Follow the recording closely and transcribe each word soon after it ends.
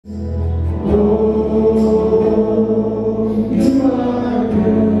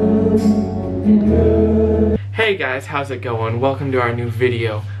guys, how's it going? Welcome to our new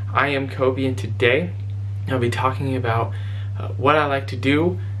video. I am Kobe, and today I'll be talking about what I like to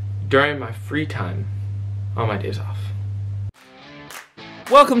do during my free time on my days off.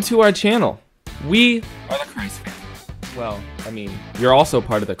 Welcome to our channel. We are the Christ fam. Well, I mean, you're also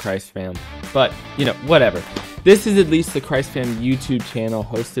part of the Christ fam, but you know, whatever. This is at least the Christ fam YouTube channel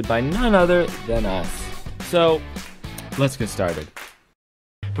hosted by none other than us. So, let's get started.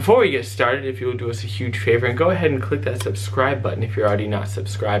 Before we get started, if you will do us a huge favor and go ahead and click that subscribe button if you're already not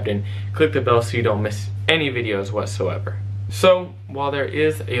subscribed, and click the bell so you don't miss any videos whatsoever. So, while there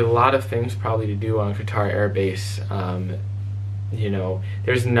is a lot of things probably to do on Qatar Air Base, you know,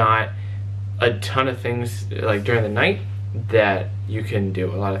 there's not a ton of things like during the night that you can do.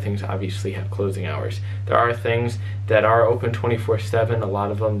 A lot of things obviously have closing hours. There are things that are open 24/7. A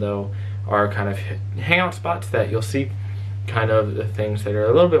lot of them though are kind of hangout spots that you'll see kind of the things that are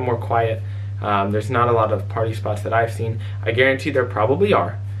a little bit more quiet. There's not a lot of party spots that I've seen. I guarantee there probably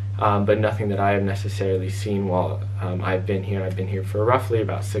are, but nothing that I have necessarily seen while I've been here. I've been here for roughly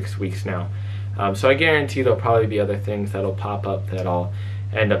about 6 weeks now. So I guarantee there'll probably be other things that'll pop up that I'll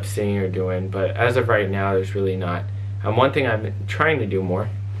end up seeing or doing, but as of right now there's really not. One thing I'm trying to do more,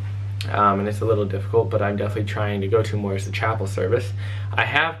 and it's a little difficult, but I'm definitely trying to go to more, is the chapel service. I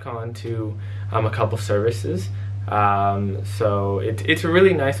have gone to a couple services. So it's a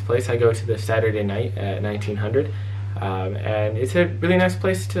really nice place. I go to the Saturday night at 1900, and it's a really nice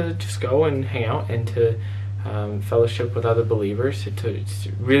place to just go and hang out and to fellowship with other believers. It's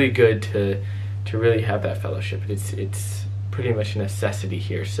really good to really have that fellowship. It's pretty much a necessity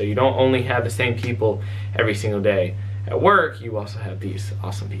here. So you don't only have the same people every single day at work, you also have these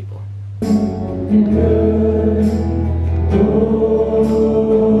awesome people.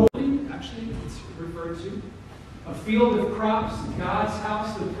 Actually, it's referred to a field of crops, God's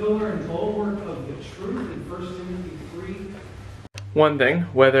house, the pillar and bulwark of the truth in 1 Timothy 3. One thing,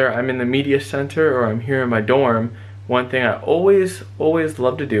 whether I'm in the media center or I'm here in my dorm, one thing I always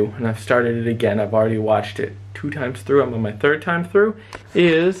love to do, and I've started it again, I've already watched it 2 times through, I'm on my 3rd time through,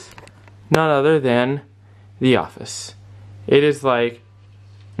 is none other than The Office. It is like,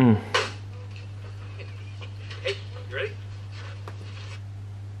 Hey, you ready?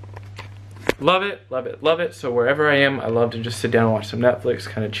 Love it, love it, love it. So wherever I am, I love to just sit down and watch some Netflix,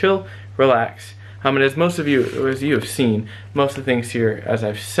 kind of chill, relax. And as most of you, as you have seen, most of the things here, as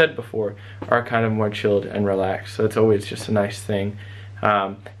I've said before, are kind of more chilled and relaxed. So it's always just a nice thing.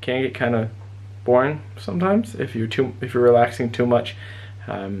 Can get kind of boring sometimes if you're relaxing too much.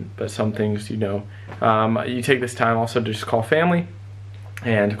 But some things, you know, you take this time also to just call family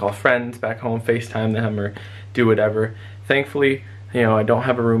and to call friends back home, FaceTime them or do whatever. Thankfully, you know, I don't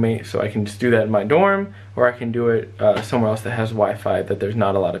have a roommate, so I can just do that in my dorm, or I can do it somewhere else that has Wi-Fi, that there's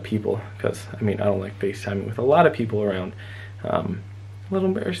not a lot of people, because, I mean, I don't like FaceTiming with a lot of people around. A little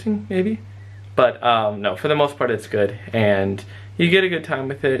embarrassing, maybe. But, no, for the most part, it's good, and you get a good time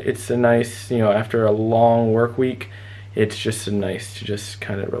with it. It's a nice, you know, after a long work week, it's just nice to just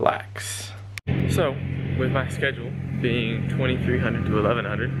kind of relax. So, with my schedule being 2300 to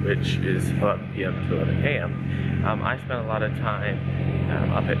 1100, which is 11 p.m. to 11 a.m., I spend a lot of time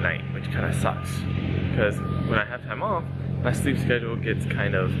up at night, which kind of sucks. Because when I have time off, my sleep schedule gets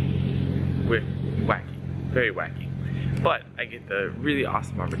kind of wacky, very wacky. But I get the really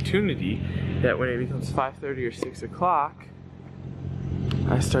awesome opportunity that when it becomes 5:30 or 6 o'clock,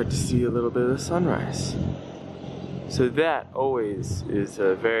 I start to see a little bit of the sunrise. So that always is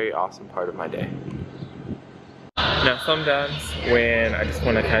a very awesome part of my day. Now sometimes when I just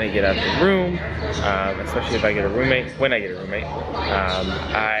want to kind of get out of the room, especially if I get a roommate, when I get a roommate,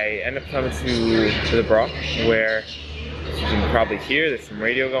 I end up coming to the bra, where you can probably hear there's some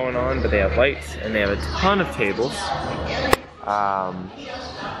radio going on, but they have lights and they have a ton of tables. And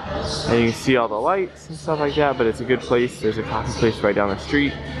you can see all the lights and stuff like that, but it's a good place. There's a coffee place right down the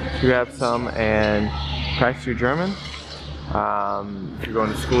street. You grab some and practice your German. If you're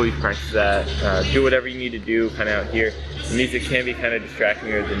going to school, you can practice that. Do whatever you need to do kind of out here. The music can be kind of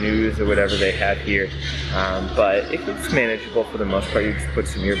distracting, or the news or whatever they have here. But it's manageable for the most part. You just put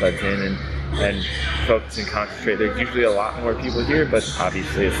some earbuds in and focus and concentrate. There's usually a lot more people here, but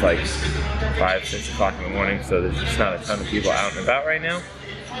obviously it's like 5, 6 o'clock in the morning, so there's just not a ton of people out and about right now.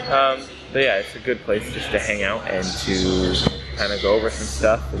 But yeah, it's a good place just to hang out and to kind of go over some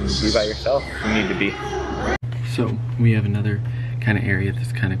stuff and be by yourself if you need to be. So we have another kind of area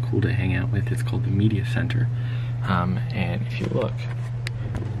that's kind of cool to hang out with. It's called the Media Center. And if you look,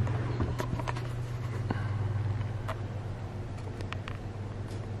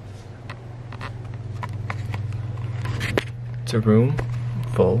 it's a room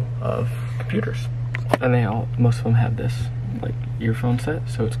full of computers. And most of them have this like earphone set,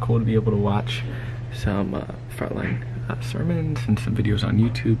 so it's cool to be able to watch some frontline sermons and some videos on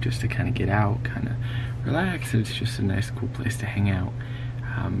YouTube just to kind of get out, kind of relax. And it's just a nice, cool place to hang out.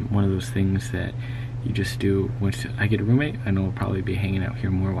 One of those things that you just do. Once I get a roommate, I know we'll probably be hanging out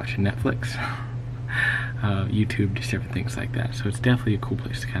here more, watching Netflix, YouTube, just different things like that. So it's definitely a cool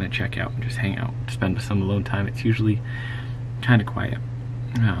place to kind of check out and just hang out, spend some alone time. It's usually kind of quiet.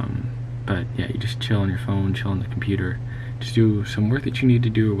 But yeah, you just chill on your phone, chill on the computer, just do some work that you need to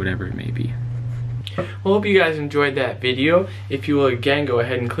do or whatever it may be. Well, hope you guys enjoyed that video. If you will, again, go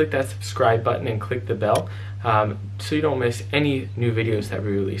ahead and click that subscribe button and click the bell so you don't miss any new videos that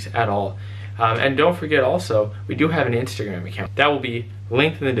we release at all. And don't forget also, we do have an Instagram account. That will be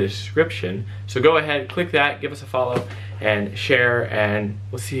linked in the description. So go ahead, click that, give us a follow, and share, and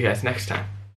we'll see you guys next time.